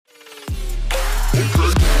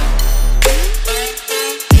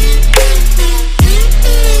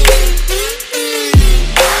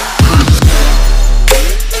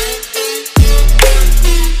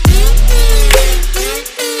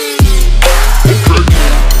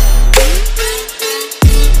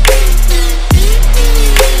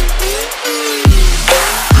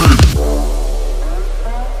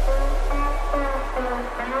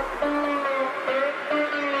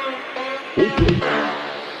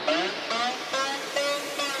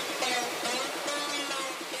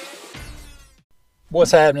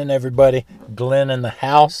What's happening, everybody? Glenn in the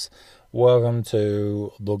house. Welcome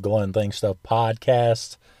to the Glenn Think Stuff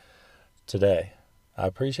podcast today. I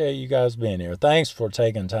appreciate you guys being here. Thanks for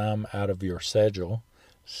taking time out of your schedule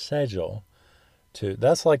to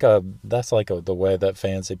that's like the way that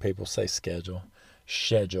fancy people say schedule.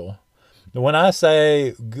 When I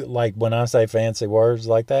say fancy words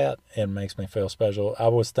like that, it makes me feel special. I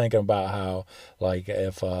was thinking about how like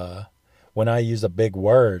if when I use a big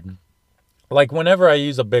word, like whenever I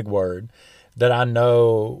use a big word that I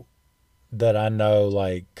know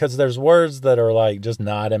like cuz there's words that are like just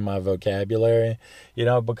not in my vocabulary,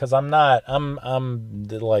 because I'm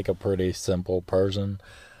like a pretty simple person,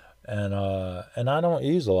 and I don't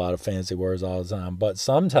use a lot of fancy words all the time, but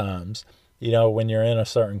sometimes when you're in a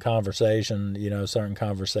certain conversation, certain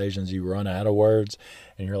conversations you run out of words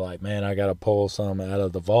and you're like, man, I got to pull some out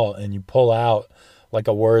of the vault, and you pull out like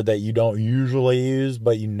a word that you don't usually use,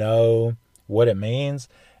 but you know what it means,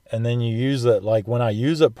 and then you use it. Like when I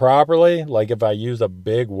use it properly, like if I use a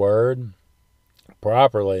big word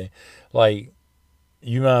properly, like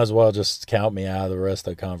you might as well just count me out of the rest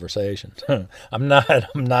of the conversation. I'm not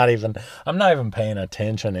I'm not even paying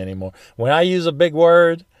attention anymore. When I use a big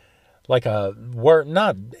word, like a word,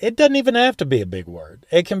 not, it doesn't even have to be a big word.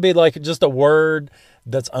 It can be like just a word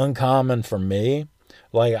that's uncommon for me.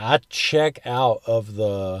 Like I check out of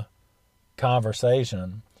the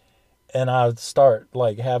conversation and I start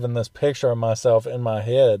like having this picture of myself in my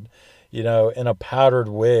head, in a powdered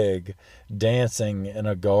wig, dancing in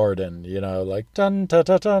a garden, like dun dun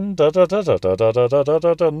dun dun dun dun dun dun dun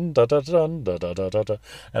dun dun dun dun dun dun,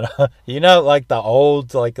 and like the old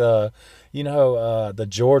the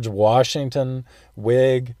George Washington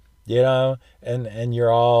wig, and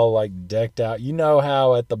you're all like decked out. You know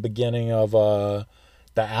how at the beginning of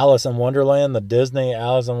the Alice in Wonderland, the Disney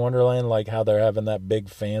Alice in Wonderland, like how they're having that big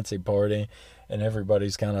fancy party and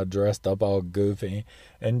everybody's kind of dressed up all goofy.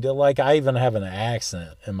 And like I even have an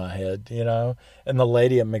accent in my head, and the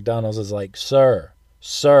lady at McDonald's is like, sir.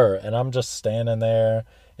 And I'm just standing there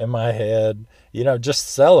in my head, just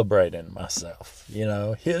celebrating myself,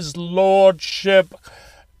 his lordship,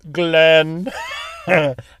 Glenn.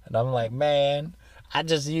 And I'm like, man, I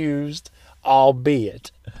just used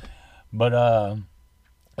albeit. But,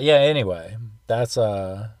 yeah, anyway, that's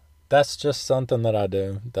just something that I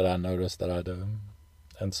do, that I noticed that I do.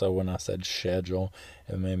 And so when I said schedule,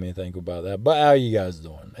 it made me think about that. But how are you guys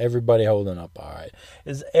doing? Everybody holding up all right?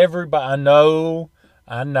 Is everybody, I know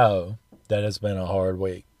that it's been a hard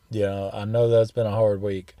week. I know that's been a hard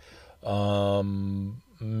week. Because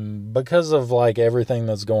of like everything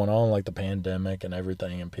that's going on, like the pandemic and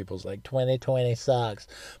everything, and people's like 2020 sucks.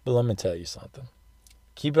 But let me tell you something.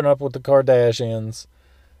 Keeping up with the Kardashians,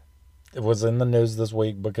 it was in the news this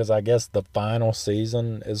week because I guess the final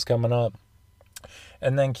season is coming up.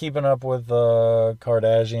 And then keeping up with the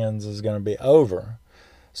Kardashians is going to be over.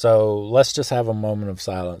 So let's just have a moment of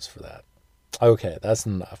silence for that. Okay, that's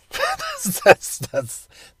enough.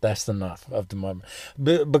 that's enough of the moment.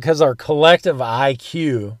 Because our collective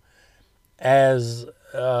IQ as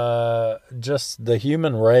just the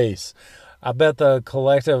human race, I bet the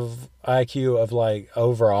collective IQ of like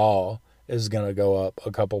overall is gonna go up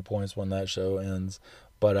a couple points when that show ends.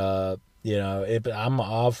 But if I'm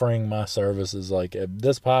offering my services, like if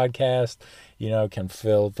this podcast, can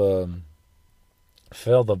fill the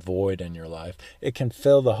void in your life. It can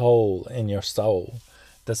fill the hole in your soul.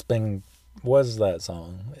 That's been, what is that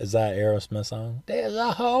song? Is that Aerosmith song? There's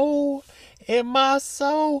a hole in my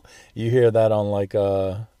soul. You hear that on like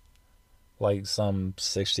some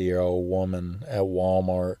 60-year-old woman at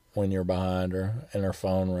Walmart when you're behind her and her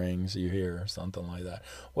phone rings, you hear something like that.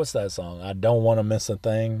 What's that song? I don't want to miss a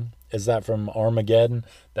thing. Is that from Armageddon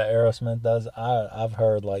that Aerosmith does? I've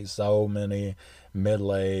heard like so many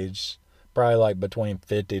middle-aged, probably like between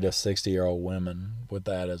 50 to 60-year-old women with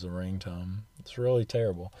that as a ringtone. It's really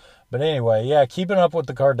terrible. But anyway, yeah, keeping up with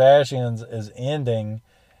the Kardashians is ending.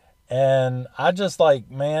 And I just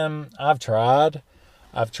like, man, I've tried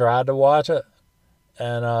to watch it,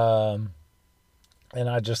 and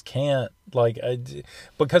I just can't, like,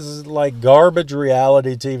 because like garbage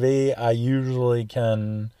reality TV, I usually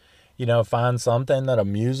can, find something that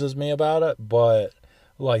amuses me about it, but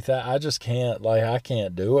like that, I just can't, like, I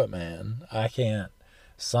can't do it, man. I can't.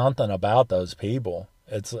 Something about those people.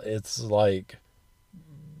 It's like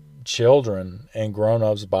children and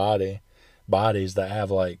grown-ups bodies that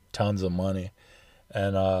have like tons of money.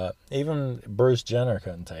 And even Bruce Jenner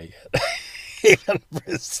couldn't take it. Even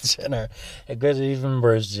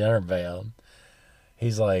Bruce Jenner bailed.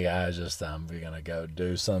 He's like, I'm gonna go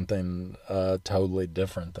do something totally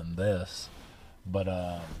different than this. But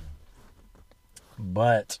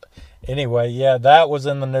But anyway, yeah, that was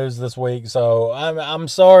in the news this week. So I'm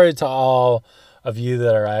sorry to all of you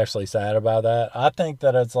that are actually sad about that. I think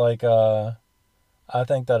that it's like I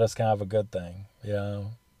think that it's kind of a good thing,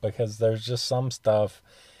 because there's just some stuff.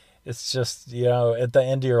 It's just, at the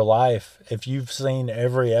end of your life, if you've seen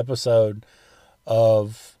every episode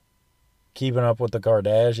of Keeping Up with the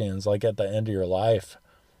Kardashians, like at the end of your life,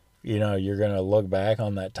 you're going to look back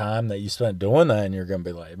on that time that you spent doing that and you're going to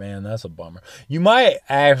be like, man, that's a bummer. You might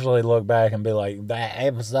actually look back and be like,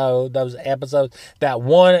 those episodes, that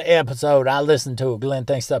one episode I listened to a Glenn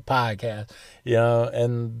Thinks That podcast,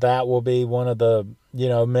 and that will be one of the,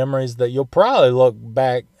 memories that you'll probably look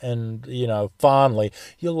back and, fondly,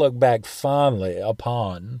 you'll look back fondly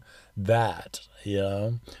upon that,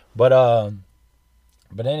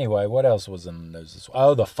 But anyway, what else was in the news?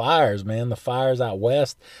 Oh, the fires, man. The fires out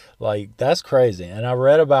west. Like, that's crazy. And I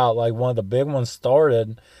read about, like, one of the big ones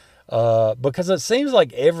started because it seems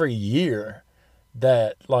like every year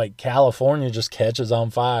that, like, California just catches on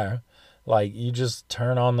fire. Like, you just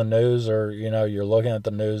turn on the news or, you're looking at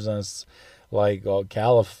the news and it's like, well,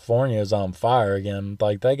 California is on fire again.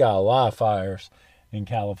 Like, they got a lot of fires in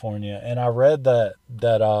California. And I read that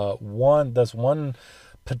this one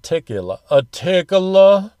particular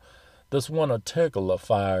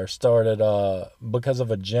fire started because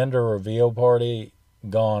of a gender reveal party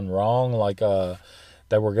gone wrong. Like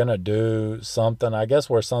they were gonna do something, I guess,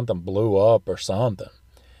 where something blew up or something,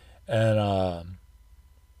 and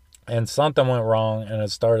something went wrong and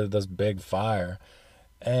it started this big fire.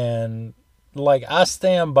 And like, I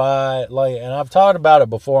stand by, like, and I've talked about it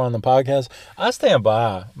before on the podcast, I stand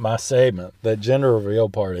by my statement that gender reveal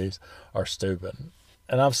parties are stupid.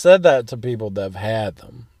 And I've said that to people that have had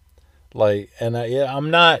them. Like, and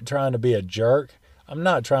I'm not trying to be a jerk.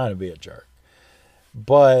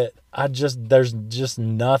 But there's just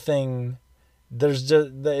nothing,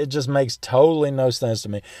 it just makes totally no sense to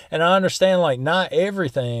me. And I understand, like, not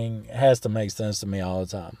everything has to make sense to me all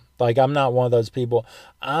the time. Like, I'm not one of those people.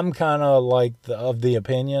 I'm kind of like of the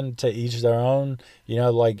opinion, to each their own.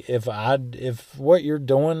 Like, if what you're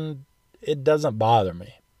doing, it doesn't bother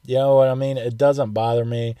me. You know what I mean? It doesn't bother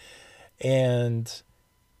me. And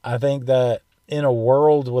I think that in a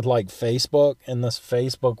world with like Facebook, in this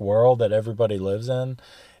Facebook world that everybody lives in,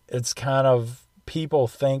 it's kind of, people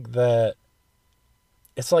think that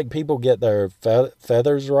it's like people get their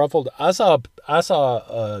feathers ruffled. I saw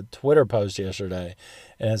a Twitter post yesterday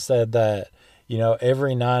and it said that,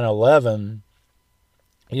 every 9/11,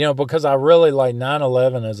 because I really, like,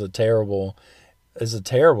 9/11 is a terrible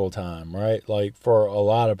time, right? Like, for a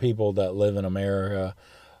lot of people that live in America,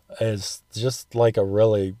 it's just like a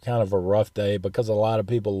really kind of a rough day because a lot of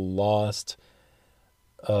people lost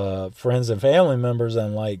friends and family members,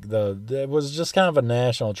 and like it was just kind of a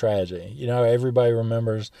national tragedy. Everybody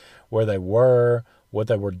remembers where they were, what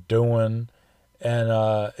they were doing, and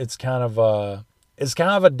it's kind of a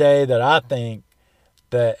day that I think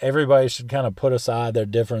that everybody should kind of put aside their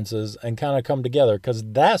differences and kind of come together, because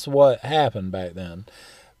that's what happened back then.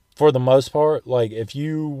 For the most part, like, if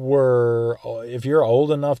you're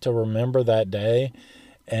old enough to remember that day,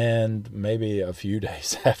 and maybe a few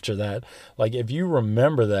days after that, like, if you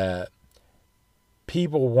remember that,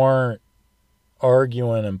 people weren't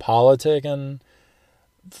arguing and politicking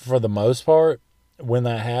for the most part when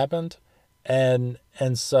that happened. And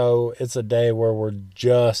so it's a day where we're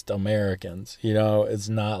just Americans. It's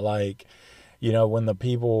not like, when the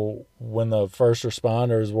first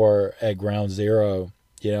responders were at ground zero,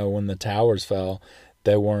 when the towers fell,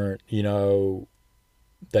 they weren't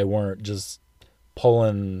just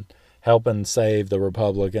helping save the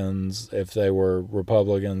Republicans if they were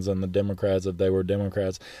Republicans, and the Democrats if they were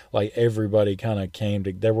Democrats. Like, everybody kind of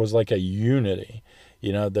there was like a unity,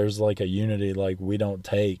 there's like a unity, like, we don't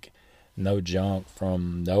take no junk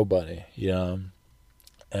from nobody,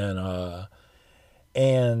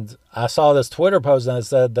 and I saw this Twitter post and it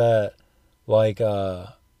said that, like,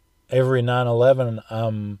 every 9/11,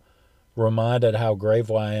 I'm reminded how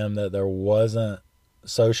grateful I am that there wasn't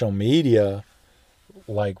social media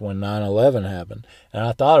like when 9/11 happened. And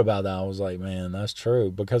I thought about that. I was like, man, that's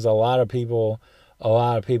true, because a lot of people, and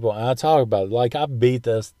I talk about it, like, I'll beat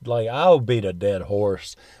a dead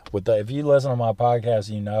horse with that. If you listen to my podcast,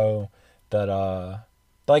 that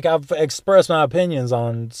like, I've expressed my opinions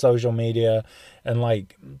on social media, and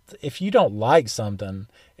like, if you don't like something,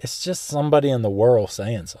 it's just somebody in the world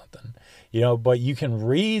saying something, but you can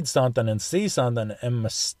read something and see something and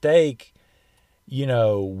mistake,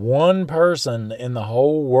 one person in the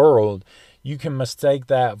whole world, you can mistake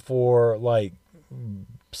that for like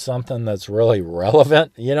something that's really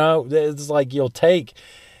relevant. It's like you'll take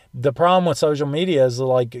the problem with social media is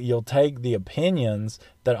like you'll take the opinions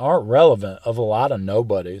that aren't relevant of a lot of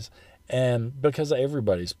nobodies, and because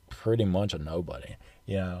everybody's pretty much a nobody,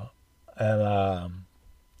 you know, and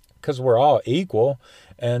because we're all equal,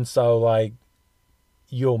 and so like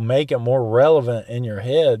you'll make it more relevant in your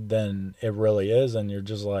head than it really is, and you're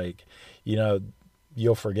just like, you know,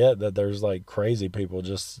 you'll forget that there's like crazy people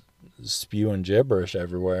just spewing gibberish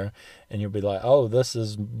everywhere, and you'll be like, oh, this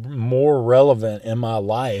is more relevant in my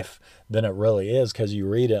life than it really is, because you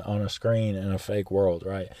read it on a screen in a fake world,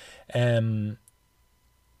 right? And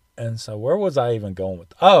so where was I even going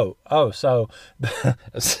with so, so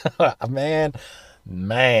man,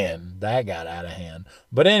 that got out of hand.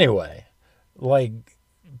 But anyway, like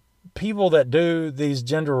people that do these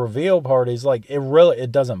gender reveal parties, like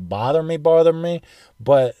it doesn't bother me,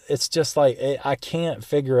 but it's just like I can't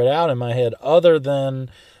figure it out in my head, other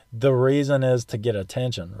than the reason is to get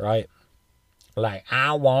attention, right? Like,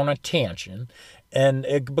 I want attention. And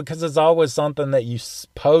because it's always something that you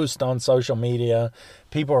post on social media,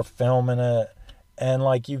 people are filming it, and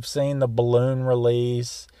like you've seen the balloon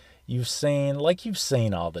release, you've seen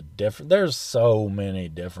all the different, there's so many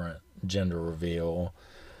different gender reveal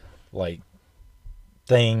like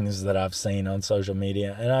things that I've seen on social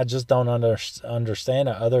media, and I just don't understand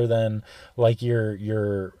it, other than like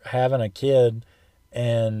you're having a kid,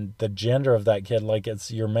 and the gender of that kid, like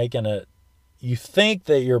you're making it, you think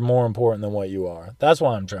that you're more important than what you are. That's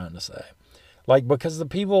what I'm trying to say. Like, because a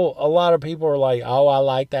lot of people are like, oh, I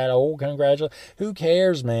like that. Oh, congratulations. Who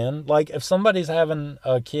cares, man? Like, if somebody's having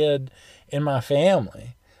a kid in my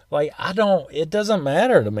family, like, it doesn't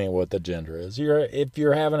matter to me what the gender is. If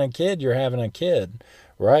you're having a kid, you're having a kid,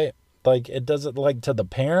 right? Like, it doesn't, like, to the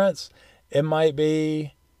parents, it might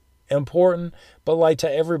be important, but like to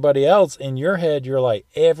everybody else in your head, you're like,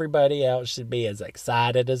 everybody else should be as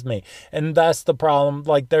excited as me. And that's the problem.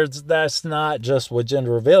 Like, that's not just with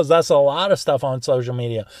gender reveals, that's a lot of stuff on social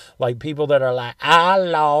media. Like people that are like, I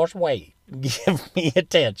lost weight, give me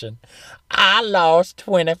attention, I lost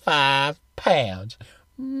 25 pounds,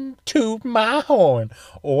 toot my horn,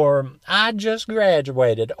 or I just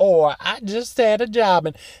graduated, or I just had a job.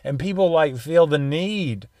 And people like feel the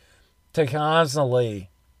need to constantly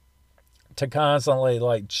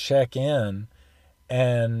like check in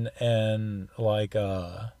and like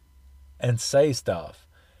and say stuff.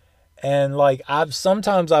 And like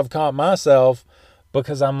sometimes I've caught myself,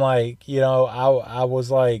 because I'm like, you know, I was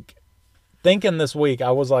like thinking this week,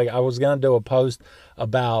 I was like, I was gonna do a post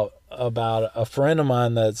about a friend of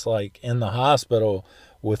mine that's like in the hospital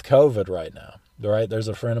with COVID right now. Right? There's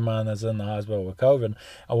a friend of mine that's in the hospital with COVID.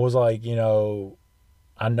 I was like, you know,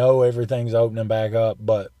 I know everything's opening back up,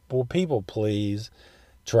 but will people please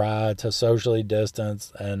try to socially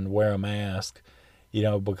distance and wear a mask, you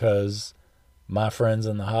know, because my friend's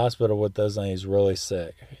in the hospital with this and he's really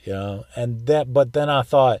sick, you know. But then I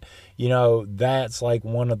thought, you know, that's like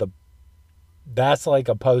a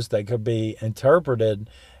post that could be interpreted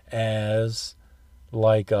as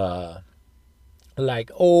like oh,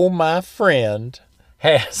 my friend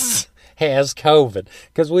has COVID,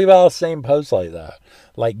 because we've all seen posts like that,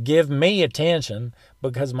 like, give me attention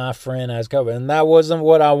because my friend has COVID. And that wasn't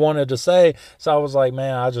what I wanted to say, so I was like,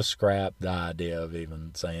 man, I just scrapped the idea of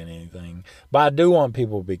even saying anything. But I do want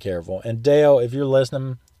people to be careful. And Dale, if you're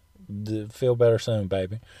listening, feel better soon,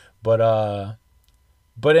 baby. But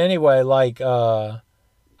anyway, like I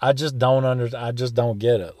just don't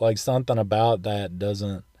get it. Like, something about that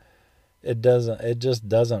it just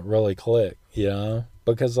doesn't really click, you know?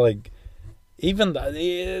 Because like, even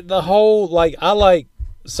the whole, like, I like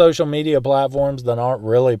social media platforms that aren't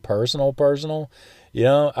really personal, you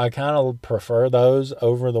know. I kind of prefer those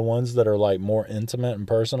over the ones that are like more intimate and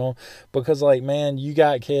personal, because like, man, you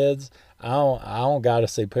got kids, I don't got to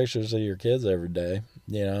see pictures of your kids every day,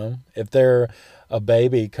 you know. If they're a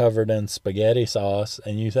baby covered in spaghetti sauce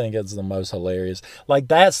and you think it's the most hilarious, like,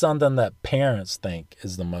 that's something that parents think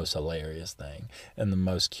is the most hilarious thing and the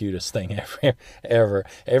most cutest thing ever.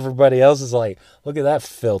 Everybody else is like, look at that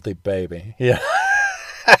filthy baby. Yeah.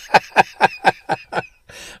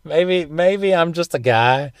 Maybe I'm just a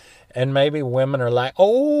guy, and maybe women are like,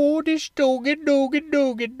 oh, this doogie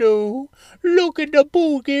doogie doo, look at the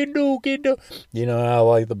boogie doogie doo. You know, I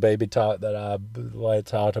like the baby talk that I like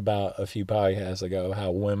talked about a few podcasts ago,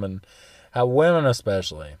 how women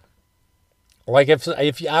especially, like, if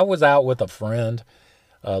I was out with a friend,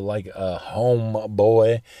 like a home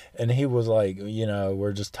boy, and he was like, you know,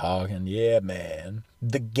 we're just talking, yeah, man,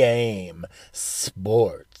 the game,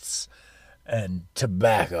 sports, and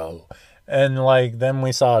tobacco. And like, then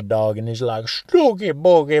we saw a dog and he's like, stoogie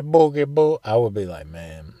boogie boogie boo. I would be like,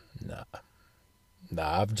 man,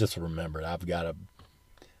 Nah, I've just remembered I've gotta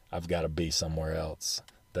be somewhere else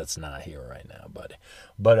that's not here right now, buddy.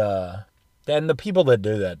 But and the people that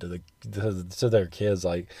do that to their kids,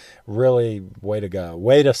 like, really, way to go,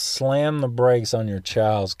 way to slam the brakes on your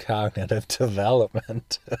child's cognitive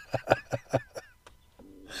development.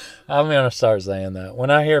 I'm gonna start saying that when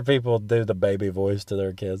I hear people do the baby voice to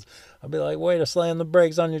their kids. I'll be like, way to slam the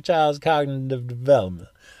brakes on your child's cognitive development.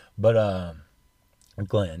 But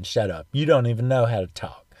Glenn, shut up. You don't even know how to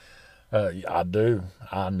talk. I do.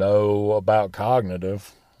 I know about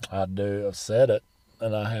cognitive. I do. I've said it.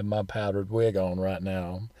 And I have my powdered wig on right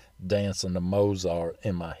now, dancing to Mozart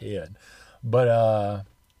in my head. But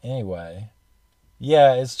anyway,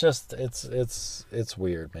 yeah, it's just it's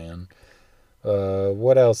weird, man.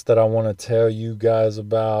 What else did I want to tell you guys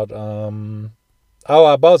about? Oh,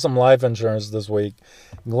 I bought some life insurance this week.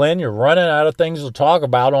 Glenn, you're running out of things to talk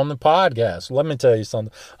about on the podcast. Let me tell you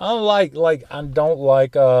something. I don't like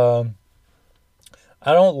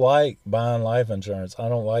buying life insurance. I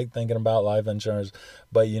don't like thinking about life insurance.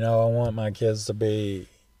 But I want my kids to be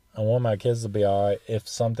all right if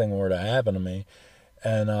something were to happen to me.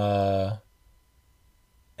 And and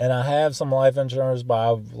I have some life insurance,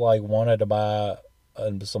 but I've wanted to buy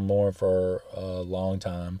some more for a long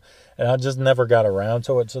time, and I just never got around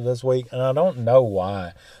to it to this week, and I don't know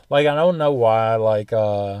why. I don't know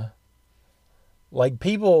why.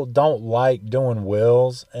 People don't like doing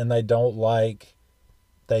wills, and they don't like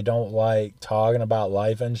talking about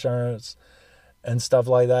life insurance and stuff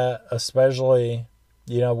like that. Especially,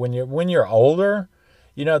 when you're older.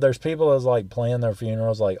 There's people that's plan their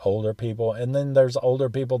funerals, older people. And then there's older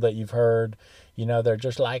people that you've heard, they're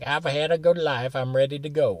just like, I've had a good life. I'm ready to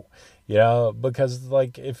go. Because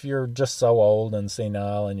if you're just so old and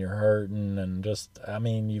senile and you're hurting and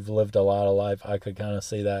you've lived a lot of life, I could kind of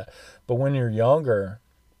see that. But when you're younger,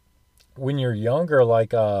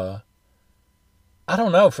 I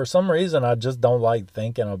don't know, for some reason, I just don't like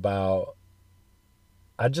thinking about,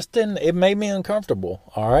 it made me uncomfortable,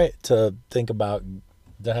 all right, to think about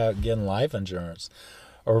getting life insurance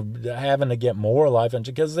or having to get more life insurance.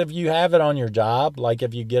 Because if you have it on your job,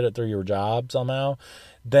 if you get it through your job somehow,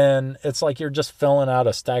 then it's like you're just filling out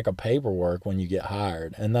a stack of paperwork when you get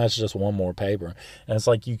hired, and that's just one more paper. And it's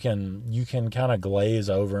like you can kind of glaze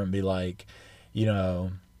over and be like,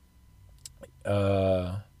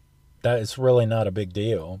 that it's really not a big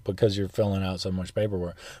deal because you're filling out so much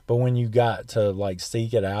paperwork. But when you got to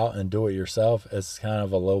seek it out and do it yourself, it's kind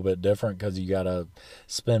of a little bit different because you got to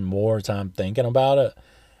spend more time thinking about it,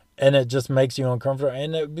 and it just makes you uncomfortable.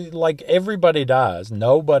 And everybody dies.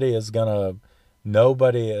 Nobody is gonna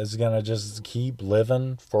just keep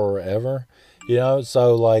living forever, So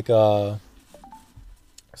so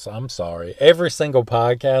I'm sorry. Every single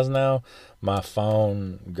podcast now, my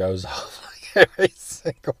phone goes off. Every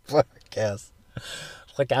single podcast.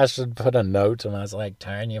 I should put a note to myself,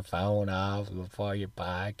 turn your phone off before you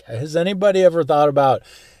podcast. Has anybody ever thought about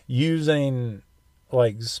using,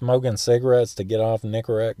 smoking cigarettes to get off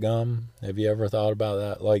Nicorette gum? Have you ever thought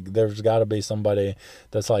about that? There's got to be somebody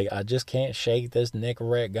that's I just can't shake this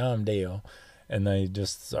Nicorette gum deal. And they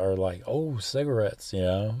just are oh, cigarettes,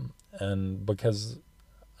 And because,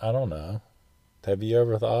 I don't know. Have you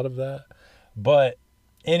ever thought of that? But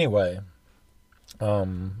anyway,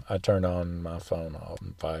 I turned on my phone off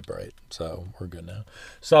and vibrate, so we're good now.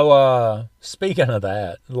 So, speaking of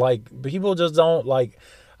that, people just don't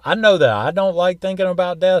I know that I don't like thinking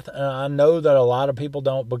about death, and I know that a lot of people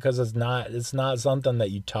don't because it's not something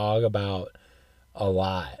that you talk about a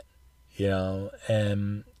lot,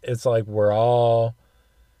 and it's we're all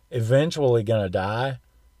eventually gonna die,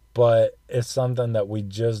 but it's something that we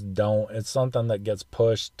just don't, it's something that gets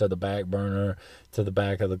pushed to the back burner, to the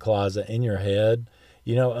back of the closet in your head,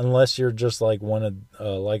 unless you're just one of,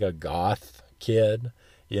 a goth kid,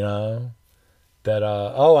 that,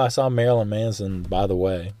 I saw Marilyn Manson, by the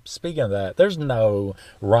way. Speaking of that, there's no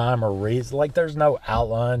rhyme or reason, there's no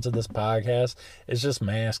outline to this podcast. It's just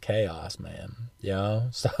mass chaos, man,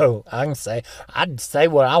 So I'd say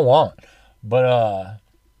what I want, but,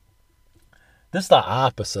 this is the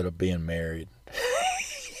opposite of being married.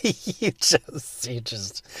 I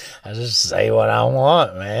just say what I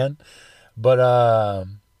want, man. But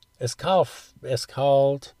it's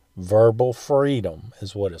called verbal freedom,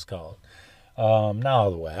 is what it's called. No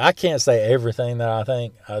other way. I can't say everything that I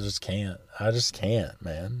think. I just can't,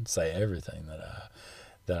 man, say everything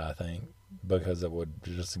that I think, because it would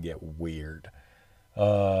just get weird.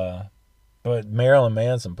 But Marilyn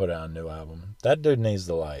Manson put out a new album. That dude needs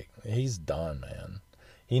to he's done, man.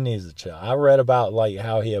 He needs to chill. I read about like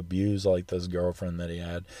how he abused like this girlfriend that he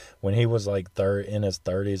had when he was like in his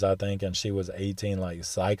 30s, I think, and she was 18, like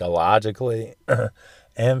psychologically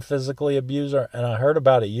and physically abused her. And I heard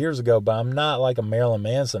about it years ago, but I'm not like a Marilyn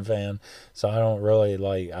Manson fan, so I don't really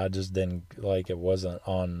like. I just didn't like it. Wasn't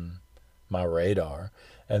on my radar.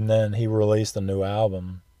 And then he released a new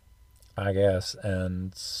album, I guess,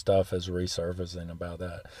 and stuff is resurfacing about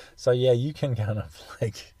that. So yeah, you can kind of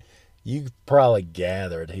like, you probably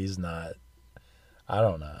gathered he's not, I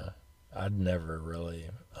don't know. I'd never really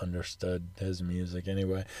understood his music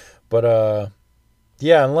anyway. But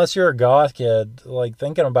yeah, unless you're a goth kid, like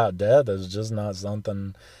thinking about death is just not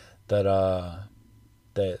something that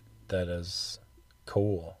that that is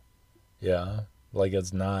cool. Yeah. Like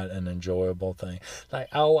it's not an enjoyable thing. Like,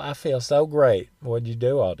 oh, I feel so great. What'd you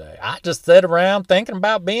do all day? I just sat around thinking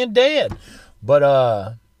about being dead.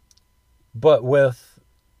 But with,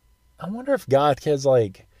 I wonder if goth kids,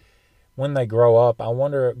 like when they grow up, I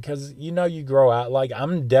wonder, because you grow out, like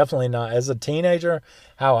I'm definitely not, as a teenager,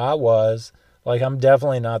 how I was, like I'm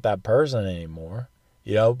definitely not that person anymore,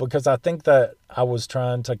 because I think that I was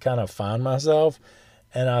trying to kind of find myself,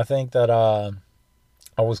 and I think that I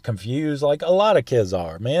was confused, like a lot of kids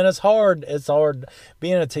are. Man, it's hard. It's hard.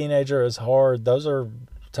 Being a teenager is hard. Those are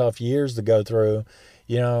tough years to go through,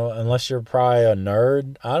 unless you're probably a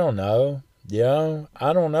nerd. I don't know.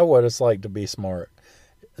 I don't know what it's like to be smart.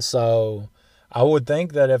 So I would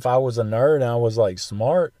think that if I was a nerd and I was like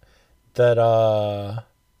smart, that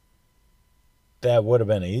that would have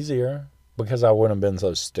been easier because I wouldn't have been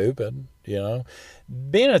so stupid,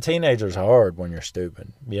 Being a teenager is hard when you're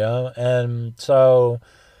stupid, And so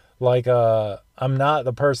like I'm not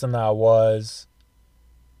the person that I was.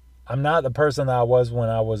 I'm not the person that I was when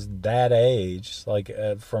I was that age, like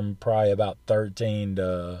from probably about 13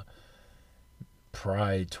 to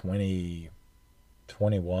probably 20,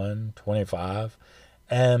 21, 25.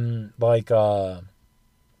 And like but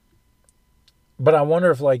I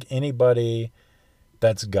wonder if like anybody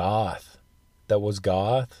that's goth, that was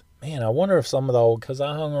goth, man, I wonder if some of the old, because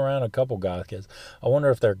I hung around a couple goth kids, I wonder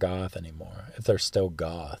if they're goth anymore, if they're still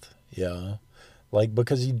goth, like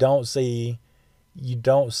because you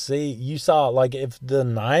saw, like, if the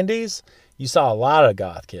 90s, you saw a lot of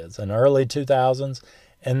goth kids in early 2000s,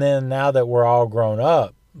 and then now that we're all grown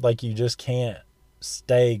up, like you just can't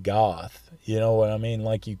stay goth, you know what I mean?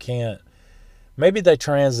 Like you can't, maybe they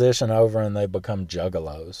transition over and they become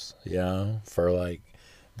juggalos, for like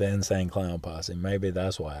the Insane Clown Posse. Maybe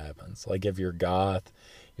that's what happens. Like if you're goth,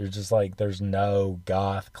 you're just like, there's no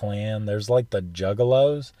goth clan. There's like the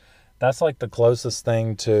juggalos. That's like the closest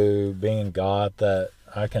thing to being goth that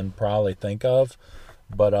I can probably think of.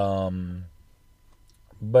 But I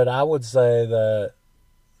would say that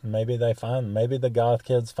maybe the goth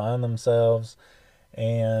kids find themselves,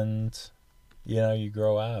 and you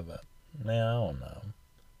grow out of it. Man, I don't know.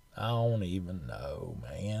 I don't even know,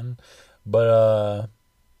 man. But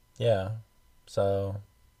yeah. So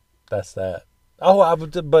that's that. Oh,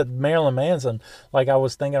 but Marilyn Manson, like I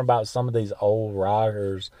was thinking about some of these old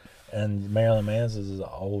rockers, and Marilyn Manson is an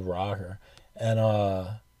old rocker, and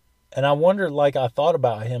I wondered, like I thought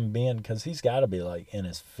about him being, because he's got to be like in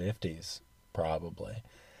his 50s probably,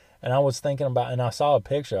 and I was thinking about, and I saw a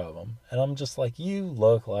picture of him, and I'm just like, you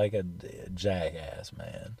look like a jackass,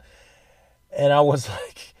 man, and I was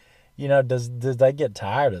like, does they get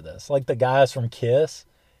tired of this? Like the guys from Kiss,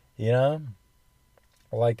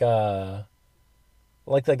 like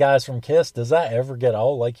like the guys from Kiss, does that ever get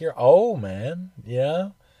old? Like you're old, man. Do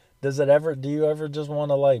you ever just want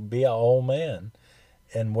to like be an old man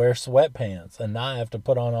and wear sweatpants and not have to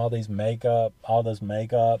put on all this makeup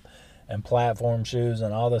and platform shoes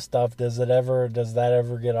and all this stuff? Does that ever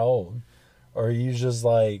get old? Or are you just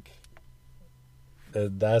like,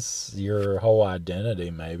 that's your whole identity,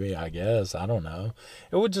 maybe, I guess. I don't know.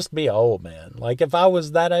 It would just be old, man. Like if I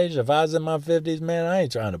was that age, if I was in my 50s, man, I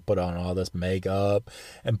ain't trying to put on all this makeup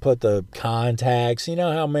and put the contacts. You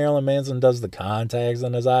know how Marilyn Manson does the contacts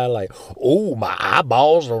in his eye? Like, oh, my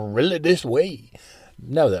eyeballs are really this way.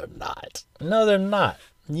 No, they're not. No, they're not.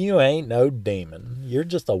 You ain't no demon. You're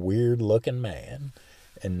just a weird looking man.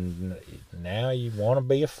 And now you want to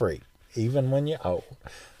be a freak, even when you're old.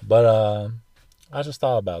 But, I just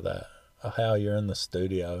thought about that, how you're in the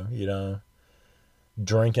studio,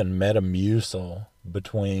 drinking Metamucil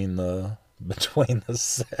between the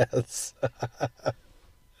sets.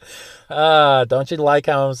 Don't you like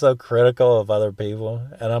how I'm so critical of other people?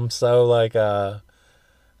 And I'm so like, I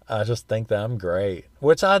just think that I'm great,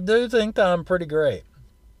 which I do think that I'm pretty great.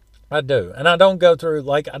 I do. And I don't go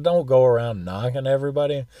around knocking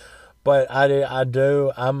everybody, But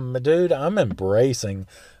I'm embracing,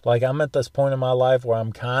 like, I'm at this point in my life where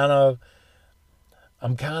I'm kind of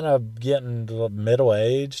getting middle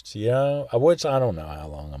aged, which I don't know how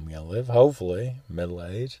long I'm gonna live. Hopefully, middle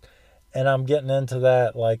aged, and I'm getting into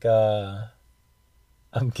that, like, I'm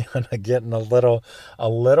kind of getting a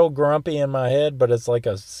little grumpy in my head, but it's like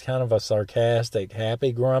a kind of a sarcastic,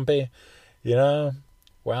 happy grumpy, you know,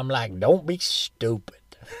 where I'm like, don't be stupid,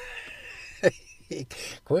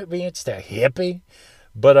 quit being so hippie,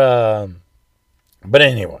 but but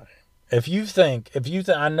anyway. I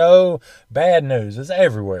know bad news is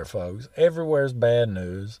everywhere, folks. Everywhere's bad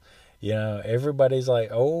news. Everybody's like,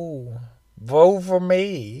 oh, vote for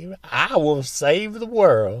me. I will save the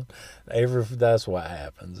world. That's what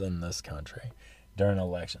happens in this country during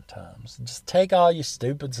election times. Just take all your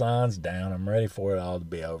stupid signs down. I'm ready for it all to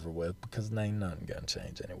be over with because ain't nothing going to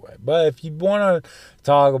change anyway. But if you want to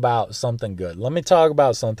talk about something good, let me talk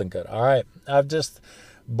about something good. All right.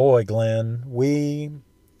 Boy, Glenn, we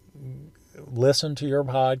listen to your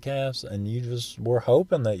podcast and we're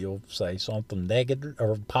hoping that you'll say something negative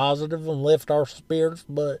or positive and lift our spirits,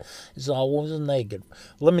 but it's always negative.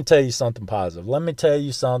 Let me tell you something positive. Let me tell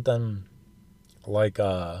you something like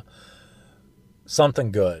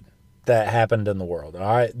something good that happened in the world. All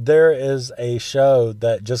right, there is a show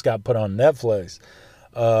that just got put on Netflix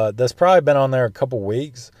that's probably been on there a couple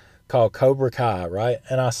weeks, called Cobra Kai, right?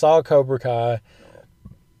 And I saw Cobra Kai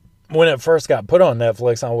when it first got put on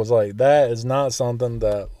Netflix. I was like, that is not something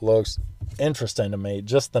that looks interesting to me.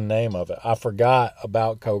 Just the name of it. I forgot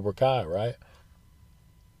about Cobra Kai, right?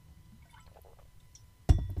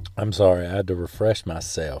 I'm sorry. I had to refresh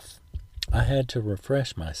myself.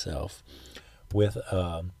 With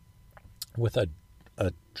a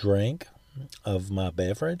drink of my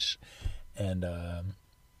beverage, and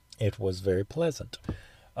it was very pleasant.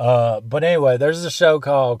 But anyway, there's a show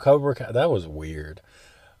called Cobra Kai. That was weird.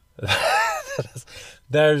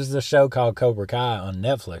 There's a show called Cobra Kai on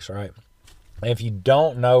Netflix, right? If you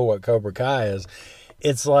don't know what Cobra Kai is,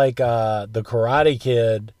 it's like the Karate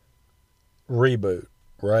Kid reboot,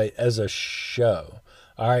 right? As a show.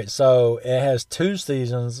 All right, so it has 2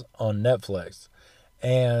 seasons on Netflix.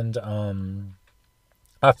 And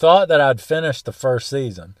I thought that I'd finished the first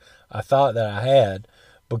season. I thought that I had,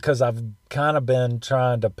 because I've kind of been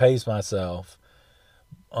trying to pace myself.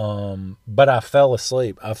 But I fell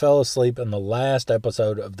asleep. I fell asleep in the last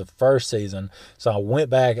episode of the first season. So I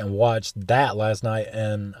went back and watched that last night,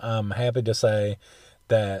 and I'm happy to say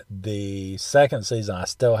that the second season, I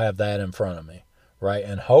still have that in front of me, right?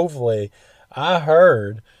 And hopefully, I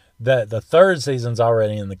heard that the third season's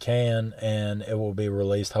already in the can and it will be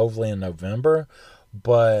released hopefully in November,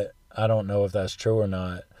 but I don't know if that's true or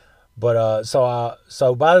not. But so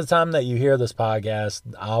by the time that you hear this podcast,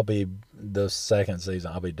 the second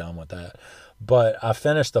season, I'll be done with that. But I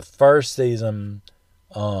finished the first season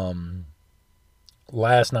last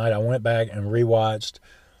night. I went back and rewatched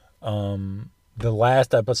the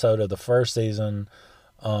last episode of the first season,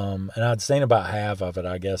 and I'd seen about half of it,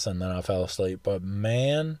 I guess, and then I fell asleep. But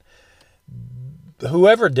man,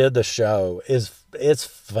 whoever did the show it's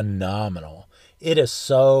phenomenal. It is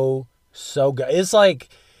so good. It's like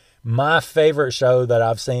my favorite show that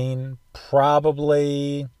I've seen,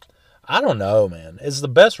 probably. I don't know, man. It's the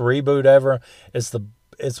best reboot ever. It's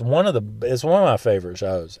one of my favorite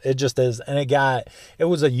shows. It just is. And it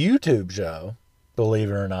was a YouTube show, believe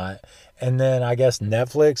it or not. And then I guess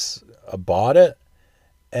Netflix bought it.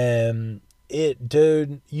 And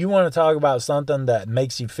dude, you want to talk about something that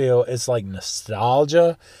makes you feel, it's like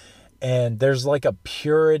nostalgia. And there's like a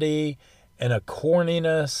purity and a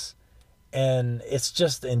corniness, and it's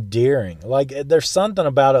just endearing. Like, there's something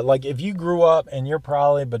about it. Like, if you grew up and you're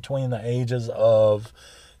probably between the ages of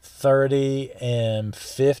 30 and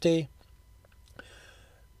 50,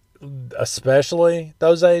 especially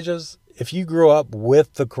those ages, if you grew up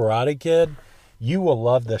with the Karate Kid, you will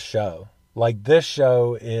love this show. Like, this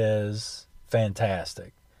show is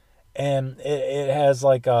fantastic. And it has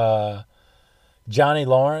like Johnny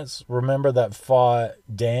Lawrence, remember, that fought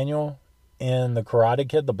Daniel in the Karate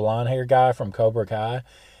Kid, the blonde hair guy from Cobra Kai.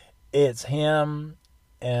 It's him,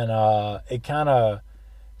 and it kind of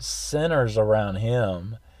centers around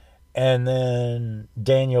him. And then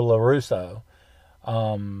Daniel LaRusso.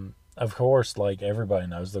 Of course, like, everybody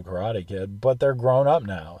knows the Karate Kid, but they're grown up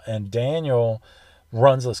now. And Daniel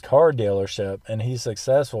runs this car dealership, and he's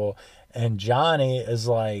successful. And Johnny is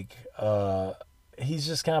like, he's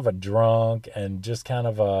just kind of a drunk, and just kind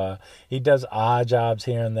of he does odd jobs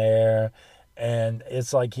here and there. And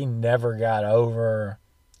it's like he never got over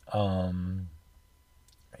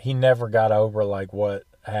like what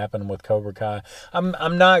happened with Cobra Kai.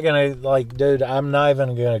 I'm not gonna like, dude. I'm not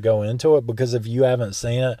even gonna go into it because if you haven't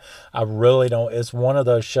seen it, I really don't. It's one of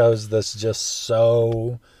those shows that's just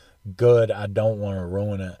so good. I don't want to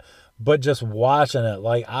ruin it, but just watching it,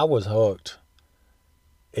 like I was hooked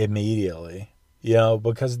immediately.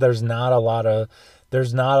 Because there's not a lot of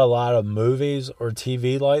movies or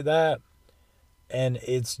TV like that, and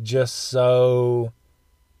it's just so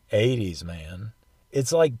 80s, man.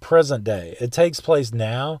 It's like present day. It takes place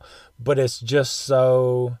now, but it's just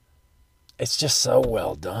so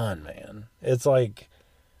well done, man. It's like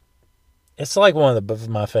one of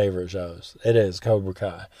my favorite shows. It is Cobra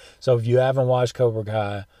Kai. So if you haven't watched Cobra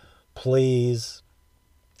Kai, please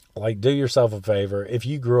do yourself a favor. If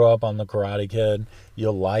you grew up on the Karate Kid,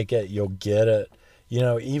 you'll like it, you'll get it.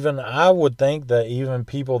 Even I would think that even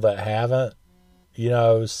people that haven't,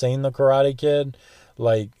 seen the Karate Kid,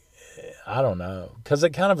 I don't know, because it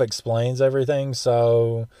kind of explains everything,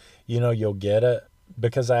 so you'll get it,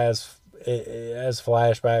 because as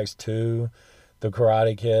flashbacks to the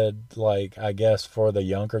Karate Kid, I guess for the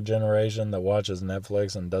younger generation that watches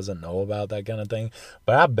Netflix and doesn't know about that kind of thing.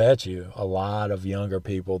 But I bet you a lot of younger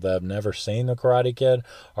people that have never seen the Karate Kid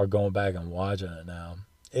are going back and watching it now.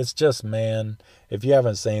 It's just, man, if you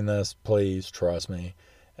haven't seen this, please trust me,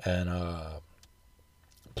 and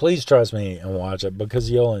please trust me and watch it, because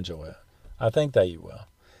you'll enjoy it. I think that you will.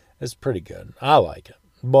 It's pretty good. I like it.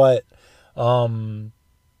 But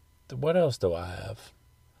what else do I have?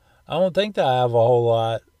 I don't think that I have a whole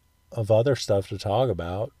lot of other stuff to talk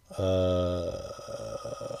about.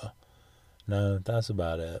 No, that's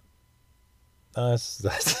about it. I'm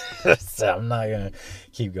not gonna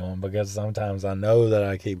keep going, because sometimes I know that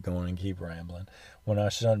I keep going and keep rambling when I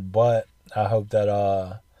shouldn't. But I hope that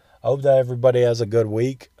everybody has a good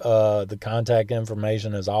week. The contact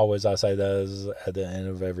information, as always, I say that is at the end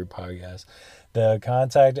of every podcast. The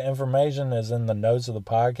contact information is in the notes of the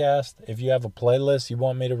podcast. If you have a playlist you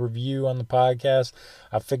want me to review on the podcast,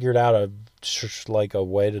 I figured out a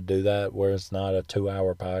way to do that where it's not a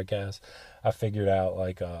 2-hour podcast. I figured out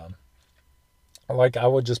I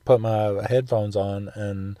would just put my headphones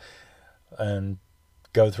on and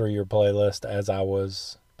go through your playlist as I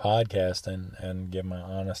was podcasting and give my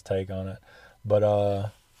honest take on it. But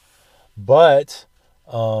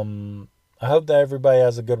I hope that everybody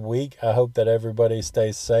has a good week. I hope that everybody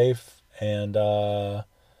stays safe, and I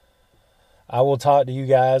will talk to you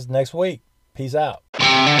guys next week. Peace out.